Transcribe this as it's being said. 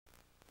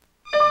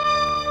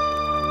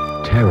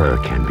Terror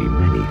can be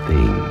many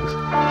things.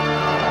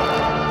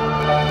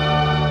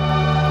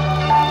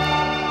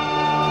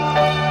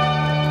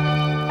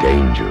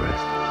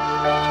 Dangerous.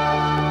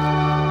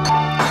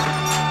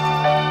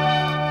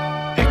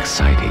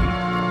 Exciting.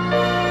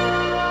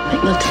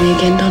 Make love to me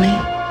again, Donnie.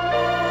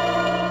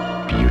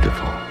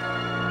 Beautiful.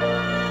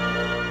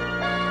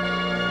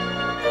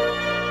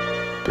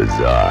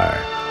 Bizarre.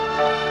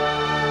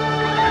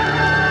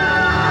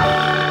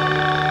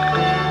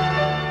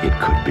 It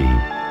could be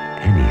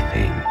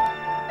anything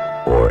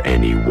or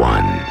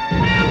anyone.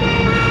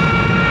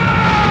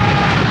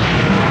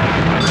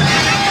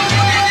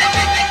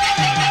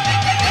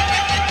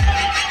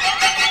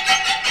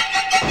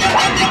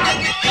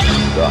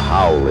 The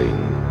Howling,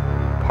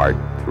 Part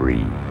 3.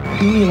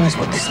 You realize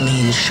what this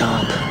means,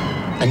 Sharp?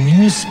 A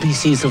new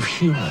species of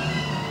human.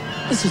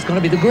 This is going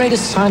to be the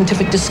greatest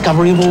scientific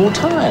discovery of all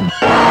time.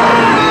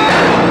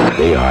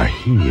 They are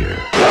here.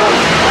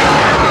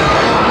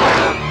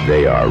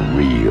 They are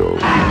real.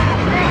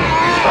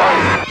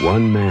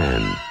 One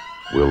man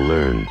will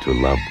learn to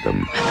love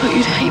them. I thought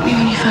you'd hate me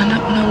when you found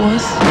out what I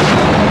was.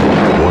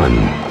 One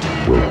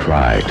will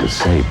try to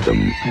save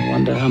them. I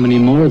wonder how many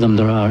more of them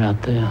there are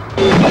out there.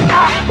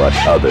 But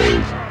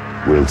others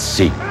will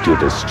seek to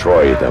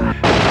destroy them.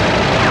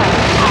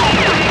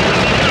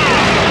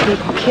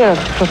 We're here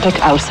to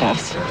protect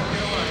ourselves.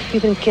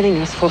 You've been killing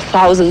us for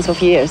thousands of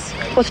years.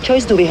 What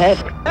choice do we have?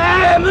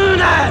 Hey,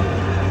 Muna!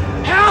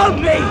 Help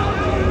me!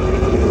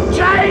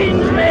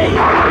 Change me!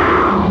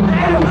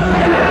 Hey,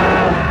 Muna!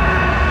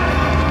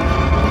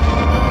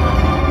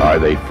 Are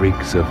they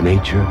freaks of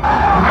nature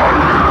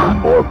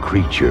or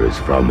creatures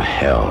from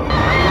hell?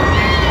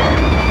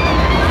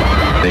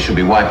 They should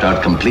be wiped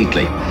out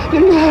completely.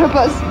 Will you help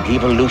us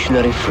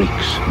Evolutionary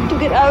freaks. to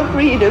get our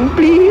freedom,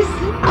 please?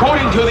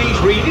 According to these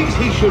readings,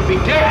 he should be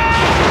dead.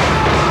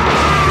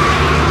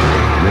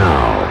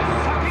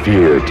 Now,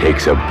 fear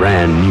takes a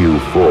brand new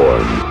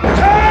form.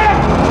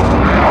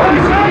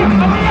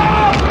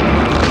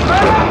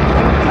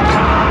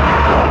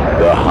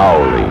 The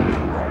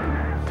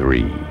Howling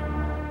 3.